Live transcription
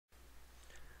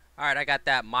Alright, I got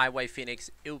that My Way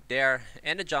Phoenix Udyr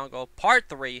in the jungle, part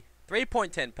 3,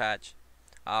 3.10 patch.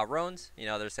 Runes, you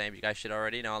know, they're saying you guys should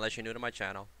already know unless you're new to my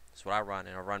channel. That's what I run,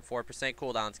 and I run 4%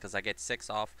 cooldowns because I get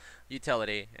 6 off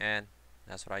utility, and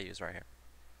that's what I use right here.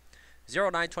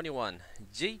 0921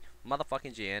 G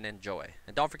motherfucking G, and enjoy.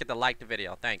 And don't forget to like the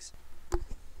video. Thanks.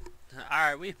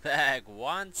 Alright, we back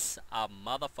once a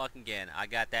motherfucking again. I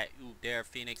got that Udyr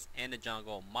Phoenix in the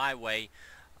jungle my way.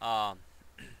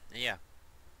 Yeah.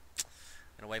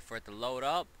 Gonna wait for it to load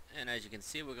up, and as you can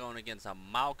see, we're going against a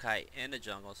Maokai in the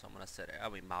jungle. So I'm gonna set it. I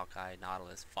mean Maokai,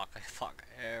 Nautilus. Fuck, I fuck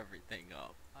everything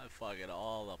up. I fuck it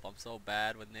all up. I'm so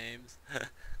bad with names.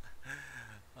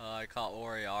 I call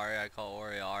Oriari. I call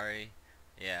Oriari.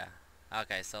 Yeah.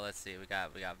 Okay, so let's see. We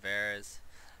got Varus,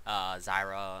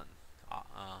 Zyra,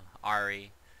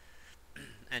 Ari,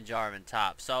 and Jarvan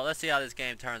top. So let's see how this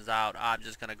game turns out. I'm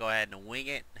just gonna go ahead and wing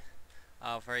it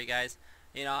for you guys.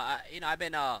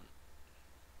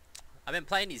 I've been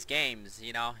playing these games, I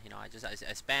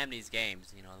spam these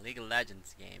games, League of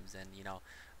Legends games, and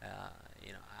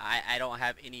I don't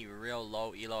have any real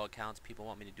low elo accounts. People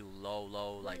want me to do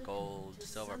low like gold,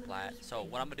 silver, plat. So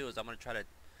what I'm gonna do is I'm gonna try to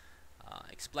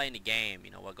explain the game,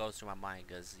 what goes through my mind,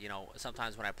 because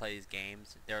sometimes when I play these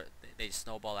games, they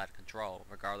snowball out of control,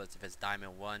 regardless if it's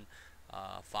diamond 1,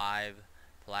 5,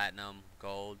 platinum,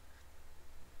 gold.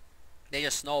 They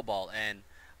just snowball, and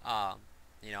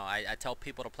I tell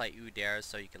people to play Udyr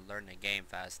so you can learn the game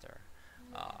faster.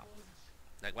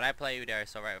 Like when I play Udyr,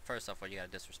 so right, first off, you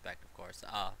gotta disrespect, of course.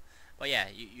 But yeah,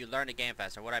 you learn the game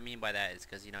faster. What I mean by that is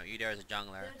because Udyr is a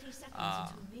jungler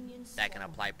that can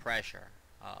apply pressure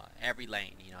every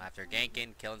lane. After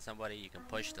ganking, killing somebody, you can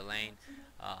push the lane,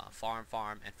 farm,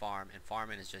 and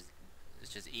farming is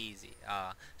just easy.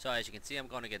 So as you can see, I'm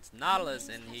going against Nautilus,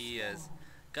 and he is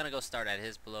gonna go start at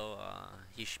his blue.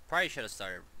 He probably should have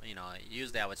started,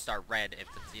 usually I would start red if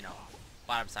it's,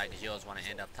 bottom side, because you always want to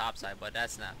end up top side, but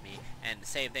that's not me. And the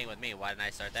same thing with me. Why didn't I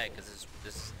start that? Because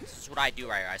this is what I do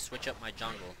right here. I switch up my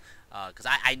jungle, because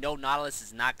I know Nautilus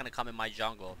is not gonna come in my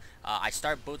jungle. I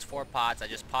start boots 4 pots. I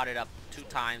just potted up 2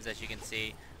 times, as you can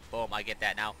see. Boom, I get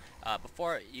that. Now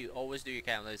before you always do your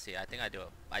camp, let's see, I think I do it.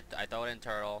 I throw it in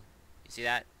turtle. You see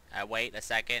that? I wait a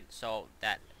second so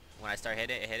that when I start hit,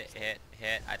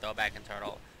 I throw it back in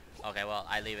turtle. Okay, well,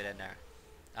 I leave it in there.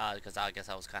 Because I guess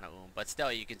I was kind of but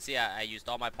still, you can see I used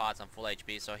all my pots on full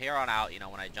HP. So here on out,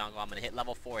 when I jungle, I'm going to hit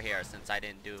level 4 here, since I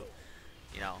didn't do,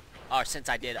 or since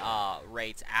I did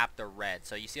rates after red.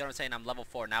 So you see what I'm saying? I'm level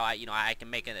 4. Now I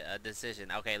can make a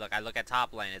decision. Okay, look, I look at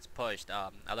top lane, it's pushed.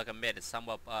 I look at mid, it's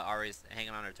somewhat already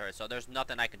hanging on her turret. So there's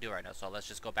nothing I can do right now. So let's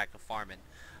just go back to farming.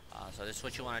 So this is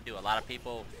what you want to do. A lot of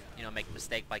people, make a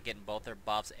mistake by getting both their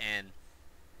buffs and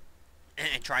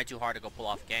trying too hard to go pull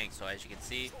off ganks. So as you can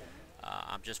see,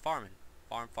 I'm just farming.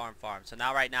 Farm. So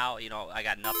now right now, I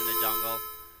got nothing in the jungle.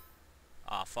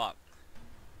 Oh, fuck.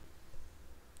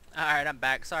 Alright, I'm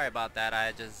back. Sorry about that.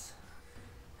 I just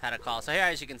had a call. So here,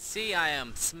 as you can see, I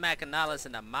am smacking Nautilus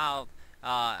in the mouth.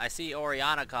 I see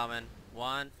Oriana coming.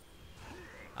 One.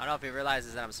 I don't know if he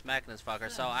realizes that I'm smacking this fucker.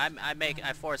 So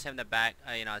I force him to back.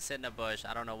 I sit in the bush.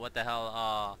 I don't know what the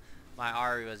hell my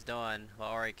Ari was doing. Well,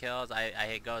 Ari kills. I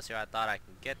hit ghost here. I thought I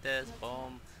can get this.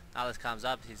 Boom. Nautilus comes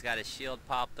up. He's got his shield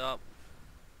popped up.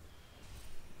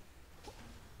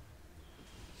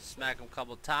 Smack him a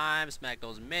couple times. Smack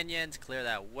those minions. Clear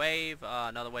that wave.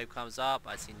 Another wave comes up.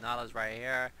 I see Nautilus right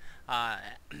here.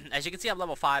 As you can see, I'm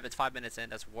level 5. It's 5 minutes in.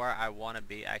 That's where I want to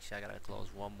be. Actually, I gotta close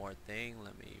one more thing.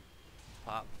 Let me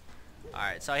pop.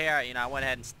 Alright, so here, I went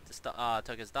ahead and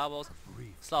took his doubles.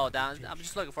 Slow it down. I'm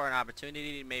just looking for an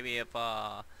opportunity. Maybe if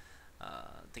to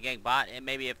gank bot, and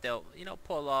maybe if they'll,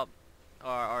 pull up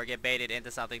or get baited into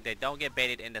something. They don't get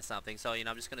baited into something. So,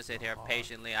 I'm just gonna sit here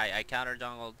patiently. I counter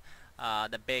jungled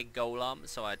the big golem,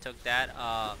 so I took that.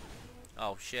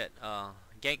 Oh shit.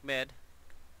 Gank mid.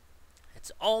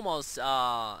 It's almost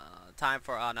time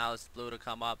for Nautilus blue to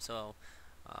come up. So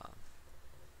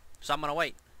I'm gonna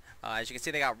wait. As you can see,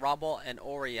 they got Rumble and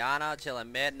Oriana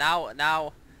chilling mid. Now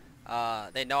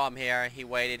they know I'm here. He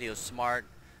waited. He was smart.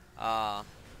 A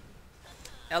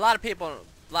lot of people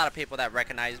that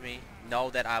recognize me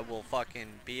know that I will fucking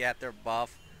be at their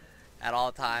buff at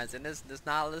all times. And this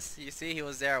Nautilus, you see, he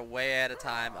was there way at a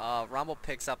time. Rumble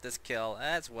picks up this kill.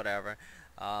 That's whatever.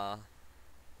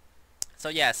 So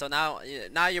yeah. So now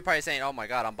you're probably saying, "Oh my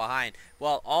God, I'm behind."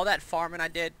 Well, all that farming I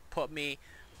did put me,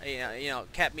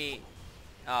 kept me.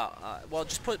 Well,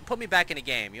 just put me back in the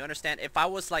game. You understand? If I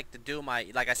was like to do my,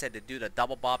 like I said, to do the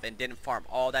double buff and didn't farm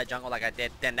all that jungle like I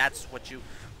did, then that's what you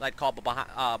like call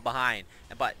behind.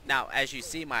 But now, as you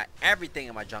see, my everything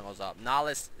in my jungle's up.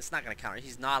 Nautilus, it's not gonna counter.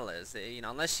 He's Nautilus. You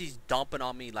know, unless she's dumping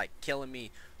on me, like killing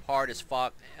me hard as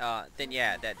fuck. Then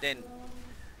yeah, then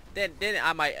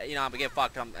I might, you know, I'm gonna get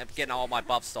fucked. I'm getting all my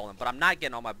buffs stolen, but I'm not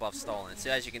getting all my buffs stolen. So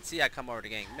as you can see, I come over to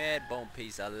gank mid. Boom,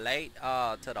 piece of late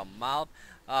to the mouth.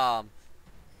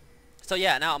 So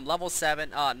yeah, now I'm level 7.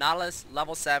 Nautilus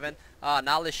level 7.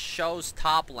 Nautilus shows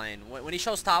top lane. When he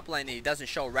shows top lane, he doesn't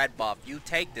show red buff. You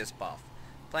take this buff.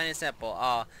 Plain and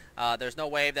simple. There's no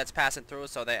wave that's passing through,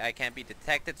 so that I can't be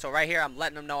detected. So right here, I'm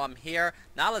letting them know I'm here.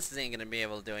 Nautilus ain't gonna be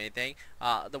able to do anything.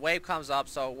 The wave comes up,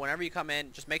 so whenever you come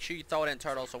in, just make sure you throw it in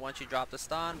turtle. So once you drop the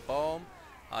stun, boom,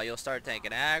 you'll start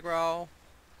taking aggro.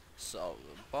 So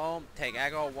boom, take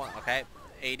aggro. One, okay,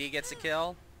 AD gets the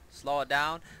kill. Slow it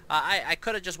down. I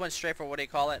could have just went straight for what do you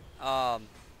call it?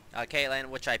 Caitlyn,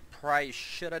 which I probably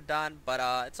should have done, but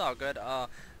it's all good.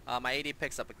 My AD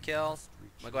picks up a kill.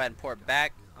 I'm gonna go ahead and pour it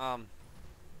back.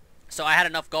 So I had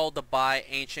enough gold to buy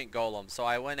Ancient Golem, so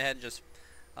I went ahead and just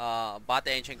bought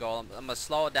the Ancient Golem. I'm gonna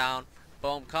slow it down.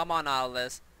 Boom, come on out of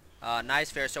this.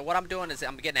 Nice fair. So what I'm doing is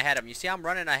I'm getting ahead of him. You see I'm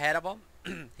running ahead of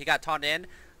him. He got taunted in.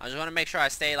 I just want to make sure I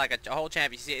stay like a whole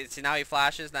champ. You see now he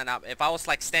flashes. Then if I was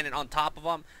like standing on top of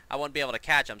him, I wouldn't be able to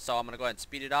catch him. So I'm gonna go ahead and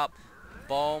speed it up.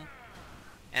 Boom.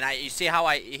 And you see how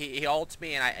he ults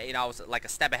me, and I was like a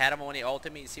step ahead of him when he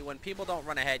ulted me. You see, when people don't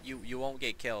run ahead, you won't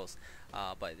get kills.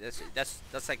 But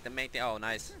that's like the main thing. Oh,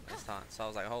 nice taunt. So I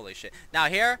was like, holy shit. Now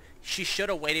here, she should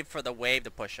have waited for the wave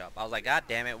to push up. I was like, god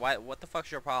damn it, what the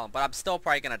fuck's your problem? But I'm still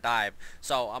probably gonna dive.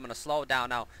 So I'm gonna slow it down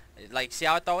now. Like, see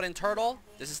how I throw it in turtle?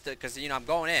 This is because you know I'm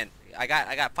going in. I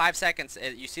got 5 seconds.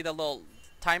 You see the little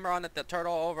timer on it, the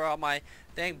turtle over on my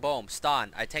thing. Boom,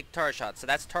 stun. I take turret shot. So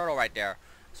that's turtle right there.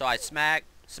 So I smack,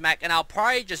 and I'll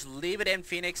probably just leave it in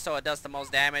Phoenix so it does the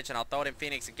most damage, and I'll throw it in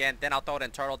Phoenix again. Then I'll throw it in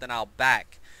turtle. Then I'll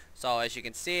back. So as you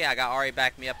can see, I got Ari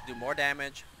back me up to do more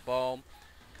damage. Boom,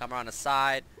 come around the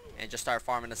side and just start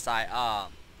farming the side.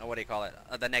 What do you call it?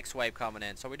 The next wave coming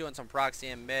in. So we're doing some proxy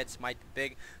in mid. Smite the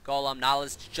big golem.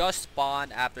 Knowledge just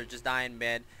spawned after just dying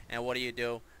mid. And what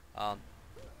do?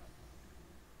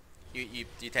 You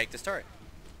take this turret.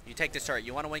 You take this turret.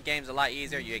 You want to win games a lot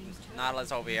easier. You can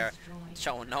Nautilus over here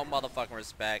showing no motherfucking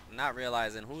respect, not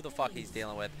realizing who the fuck he's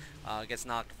dealing with. Gets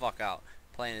knocked the fuck out.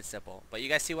 Plain and simple. But you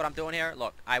guys see what I'm doing here?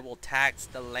 Look, I will tax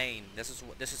the lane. This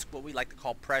is what we like to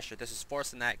call pressure. This is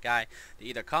forcing that guy to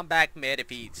either come back mid if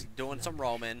he's doing some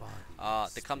roaming,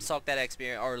 to come soak that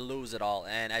experience, or lose it all.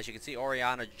 And as you can see,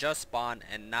 Orianna just spawned,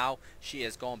 and now she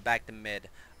is going back to mid.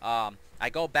 I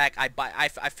go back. I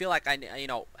feel like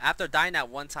after dying that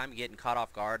one time, getting caught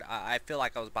off guard, I felt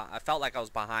like I was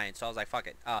behind. So I was like, fuck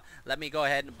it. Let me go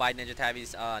ahead and buy Ninja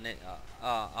Tabby's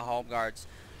home guards,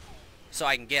 so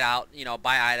I can get out,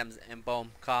 buy items, and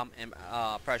boom, come and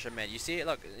pressure mid. You see,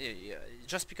 look,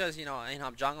 just because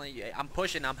I'm jungling, I'm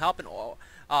pushing, I'm helping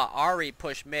Ari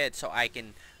push mid, so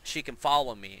she can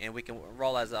follow me, and we can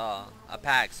roll as a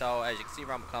pack. So as you can see,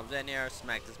 Rumble comes in here,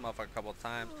 smack this motherfucker a couple of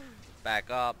times,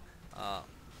 back up,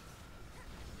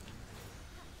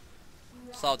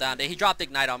 slow down. He dropped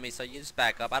ignite on me, so you just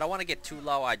back up. I don't want to get too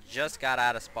low. I just got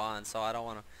out of spawn, so I don't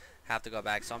want to have to go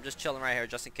back. So I'm just chilling right here,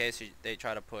 just in case they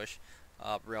try to push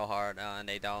up real hard, and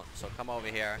they don't. So come over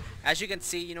here. As you can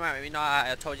see,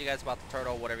 I told you guys about the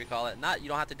turtle, whatever you call it. You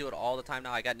don't have to do it all the time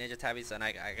now. I got Ninja Tabbies, and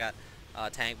I got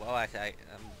tank. Well, actually, I'm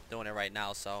doing it right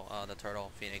now. So the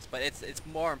turtle Phoenix, but it's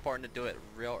more important to do it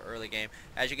real early game.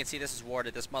 As you can see, this is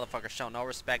warded. This motherfucker shown no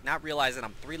respect, not realizing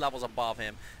I'm 3 levels above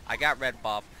him. I got red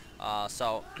buff.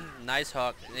 So nice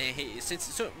hook.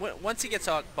 Once he gets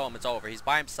hooked, boom, it's over. He's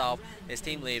by himself. His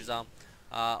team leaves him.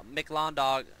 McLawn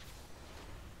Dog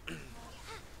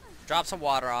dropped some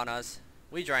water on us.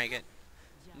 We drank it.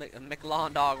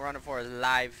 McLawn Dog running for his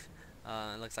life.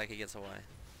 It looks like he gets away.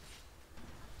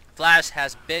 Flash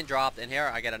has been dropped, and here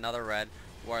I get another red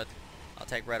worth. I'll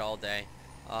take red all day.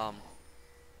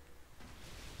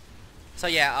 So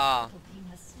yeah,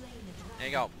 there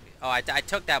you go. Oh, I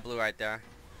took that blue right there.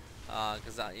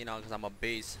 Cause I'm a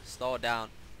beast. Slow it down.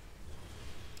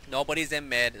 Nobody's in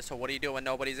mid. So what do you do when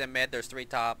nobody's in mid? There's 3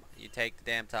 top. You take the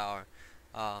damn tower.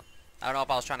 I don't know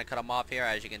if I was trying to cut him off here.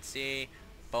 As you can see,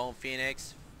 boom,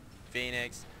 Phoenix,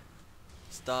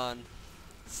 stun,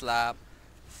 slap,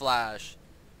 flash,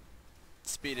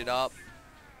 speed it up,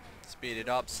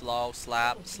 slow,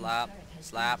 slap,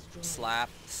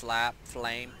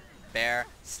 flame, bear,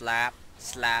 slap,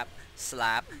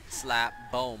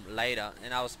 boom, later.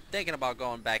 And I was thinking about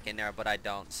going back in there, but I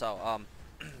don't. So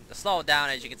to slow it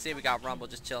down, as you can see, we got Rumble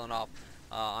just chilling off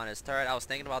on his turret. I was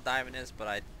thinking about diving this, but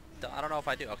I don't know if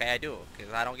I do. Okay, I do,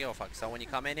 because I don't give a fuck. So when you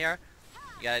come in here,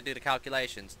 You gotta do the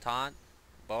calculations. Taunt,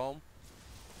 boom,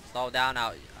 slow down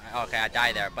now. Okay, I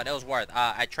died there, but it was worth.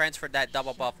 I transferred that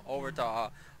double buff over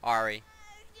to Ari,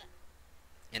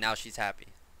 and now she's happy.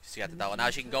 She got the double.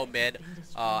 Now she can go mid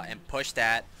and push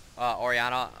that.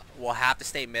 Orianna will have to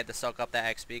stay mid to soak up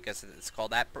that XP because it's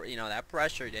called that. You know, that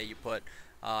pressure that you put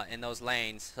in those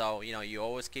lanes. So you know, you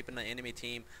always keeping the enemy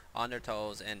team on their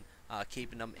toes and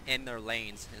keeping them in their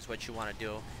lanes is what you want to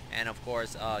do. And of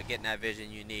course, getting that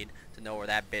vision you need to know where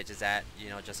that bitch is at. You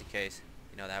know, just in case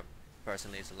you know that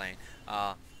person leaves the lane.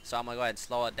 So I'm gonna go ahead and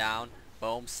slow it down.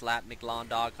 Boom, slap McLawn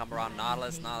dog. Come around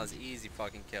Nautilus. Nautilus, easy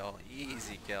fucking kill.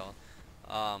 Easy kill.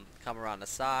 Come around the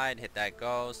side, hit that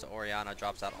ghost. Orianna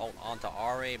drops that ult onto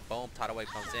Ari. Boom, tidal wave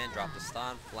comes in, drop the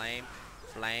stun, flame.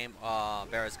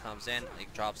 Varus comes in,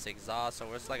 it drops the exhaust.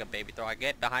 So it's like a baby throw. I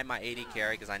get behind my AD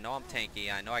carry because I know I'm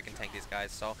tanky. I know I can tank these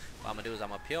guys. So what I'm gonna do is I'm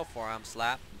gonna peel for him,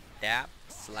 slap, dap,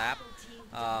 slap.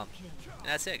 And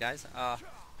that's it, guys.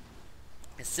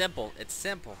 It's simple. It's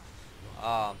simple.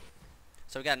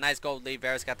 So we got a nice gold lead.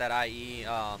 Varus got that IE.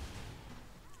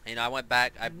 You know, I went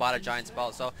back, I bought a giant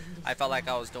spell, so I felt like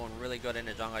I was doing really good in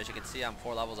the jungle. As you can see, I'm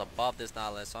 4 levels above this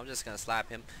Nautilus, so I'm just going to slap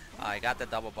him. I got the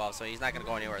double buff, so he's not going to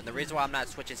go anywhere. And the reason why I'm not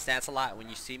switching stance a lot when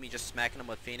you see me just smacking him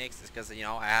with Phoenix is because, you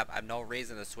know, I have no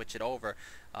reason to switch it over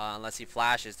unless he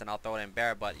flashes, then I'll throw it in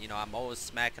Bear. But, you know, I'm always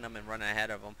smacking him and running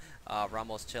ahead of him.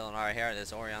 Rumble's chilling right here.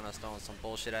 This Orianna's throwing some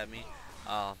bullshit at me.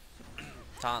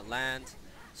 Taunt lands.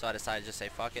 So I decided to just say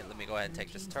fuck it, let me go ahead and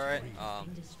take this turret. I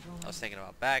was thinking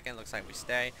about backing, looks like we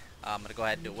stay. I'm going to go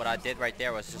ahead and do what I did right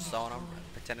there was just slowing him,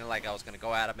 pretending like I was going to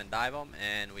go at him and dive him,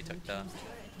 and we took the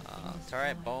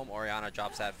turret. Boom, Orianna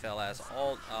drops that Phil as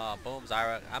ult. Boom,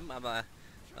 Zyra. I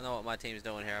don't know what my team's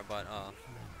doing here, but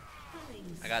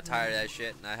I got tired of that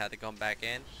shit and I had to come back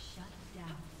in.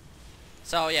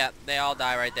 So yeah, they all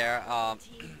die right there, and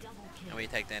we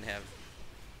take the inhib.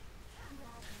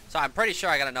 So I'm pretty sure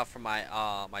I got enough for my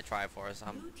my Triforce.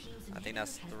 I think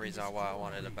that's the reason why I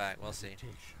wanted it back. We'll see.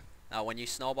 Now, when you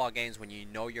snowball games, when you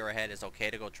know you're ahead, it's okay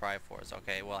to go Triforce.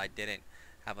 Okay, well I didn't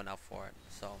have enough for it.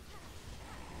 So,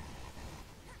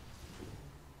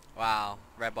 wow,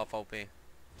 red buff OP.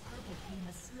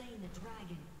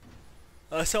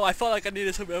 So I felt like I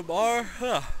needed some MR.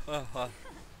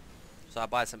 So I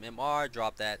buy some MR,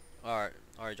 drop that, or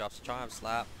he drops the charm,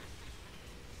 slap.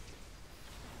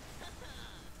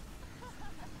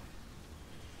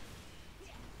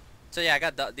 So yeah, I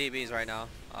got DBs right now.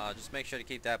 Just make sure to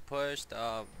keep that pushed.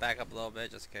 Back up a little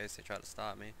bit just in case they try to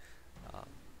stop me.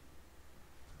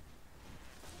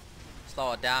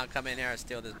 Slow it down. Come in here and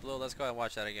steal this blue. Let's go ahead and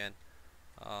watch that again.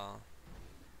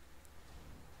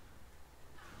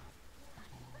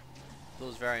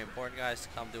 Blue's very important, guys.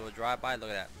 Come do a drive-by. Look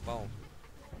at that. Boom.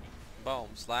 Boom.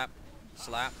 Slap.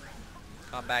 Slap.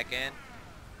 Come back in.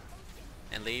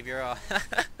 And leave your...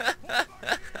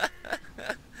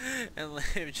 and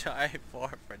leave Jai 4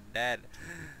 for dead.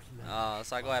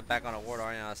 So I go ahead back on a ward.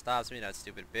 Orianna stops me, that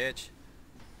stupid bitch.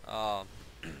 But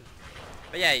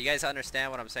yeah, you guys understand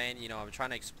what I'm saying. You know, I'm trying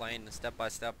to explain the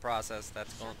step-by-step process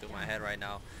that's going through my head right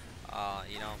now.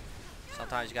 You know,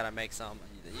 sometimes you gotta make some.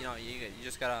 You know, you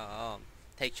just gotta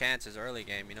take chances early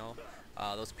game. You know,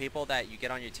 those people that you get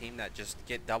on your team that just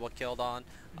get double killed on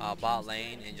bot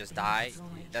lane and just die.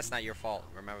 That's not your fault.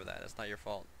 Remember that. That's not your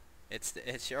fault.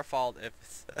 It's your fault if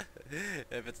it's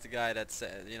if it's the guy that's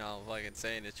you know fucking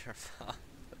saying it's your fault.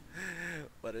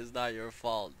 But it's not your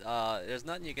fault. There's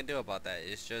nothing you can do about that.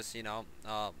 It's just, you know,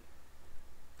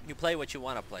 you play what you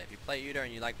want to play. If you play Udyr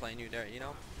and you like playing Udyr, you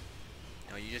know,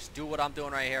 you just do what I'm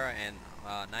doing right here, and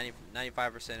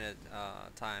 95%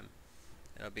 of time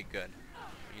it'll be good.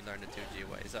 You learn the 2G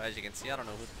way. So as you can see, I don't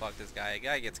know who the fuck this guy. The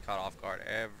guy gets caught off guard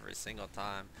every single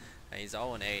time. And he's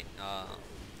 0-8.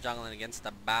 Jungling against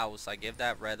the bows. I give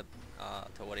that red to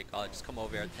what do you call it? Just come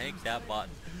over here and take that bot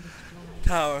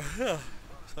tower.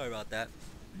 Sorry about that.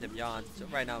 Them yawns. So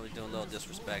right now we're doing a little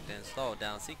disrespect and slow it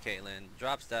down. See Caitlyn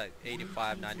drops that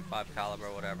 85, 95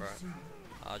 caliber, whatever.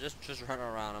 Just running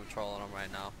around. I'm trolling him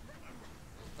right now.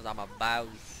 Cause I'm a bows.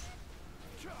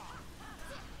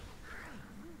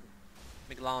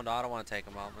 McLawn dog. I don't want to take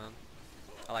him out, man.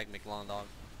 I like McLawn dog.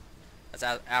 That's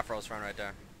Afro's friend right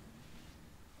there.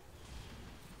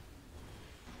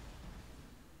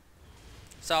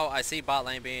 So I see bot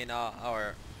lane being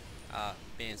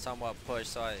being somewhat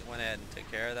pushed, so I went ahead and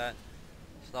took care of that.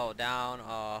 Slow it down.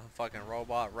 Fucking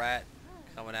robot rat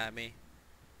coming at me.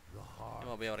 You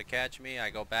won't be able to catch me. I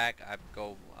go back. I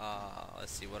go.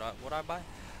 Let's see what I buy.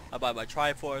 I buy my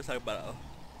Triforce. I buy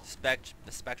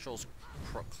the Spectral's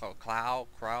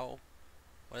Crow.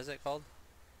 What is it called?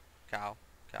 Cow.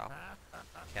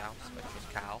 Spectral's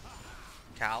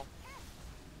cow.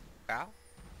 Cow?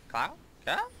 Cloud?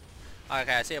 Cow?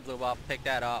 Okay, I see a blue buff. Pick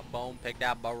that up. Boom. Pick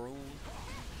that Baroon.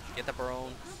 Get the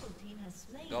Baroon.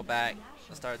 Go back.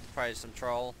 Let's start probably some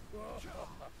troll.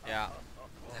 Yeah.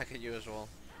 Like usual.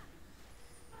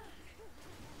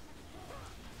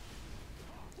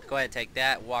 Go ahead, take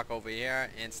that. Walk over here.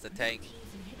 Insta take.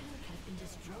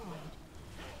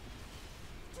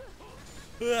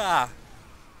 Ah!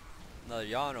 Another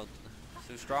yawn.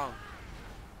 Too strong.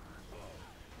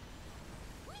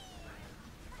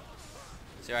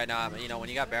 See right now, you know, when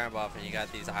you got Baron buff and you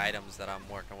got these items that I'm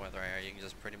working with right here, you can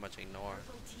just pretty much ignore.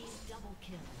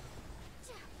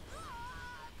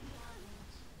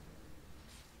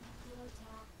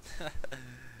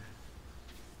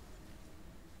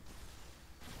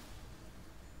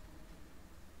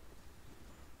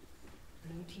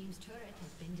 Blue team's turret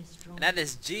has been destroyed. And that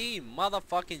is G,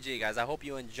 motherfucking G, guys. I hope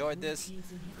you enjoyed this.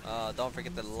 Don't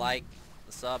forget to like,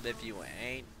 sub if you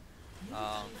ain't.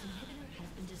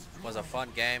 Was a fun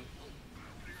game.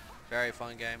 Very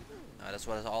fun game. That's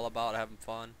what it's all about, having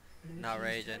fun, not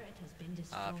raging.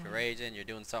 If you're raging, you're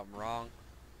doing something wrong.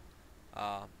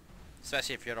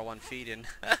 Especially if you're the one feeding.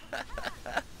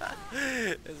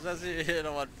 Especially if you're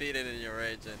the one feeding and you're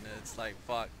raging. It's like,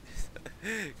 fuck.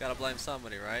 Gotta blame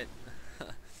somebody, right?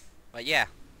 But yeah.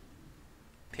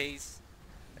 Peace.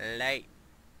 Late.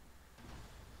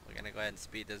 We're gonna go ahead and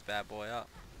speed this bad boy up.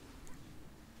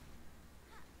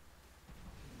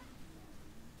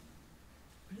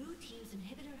 Blue team's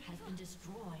inhibitor has been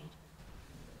destroyed.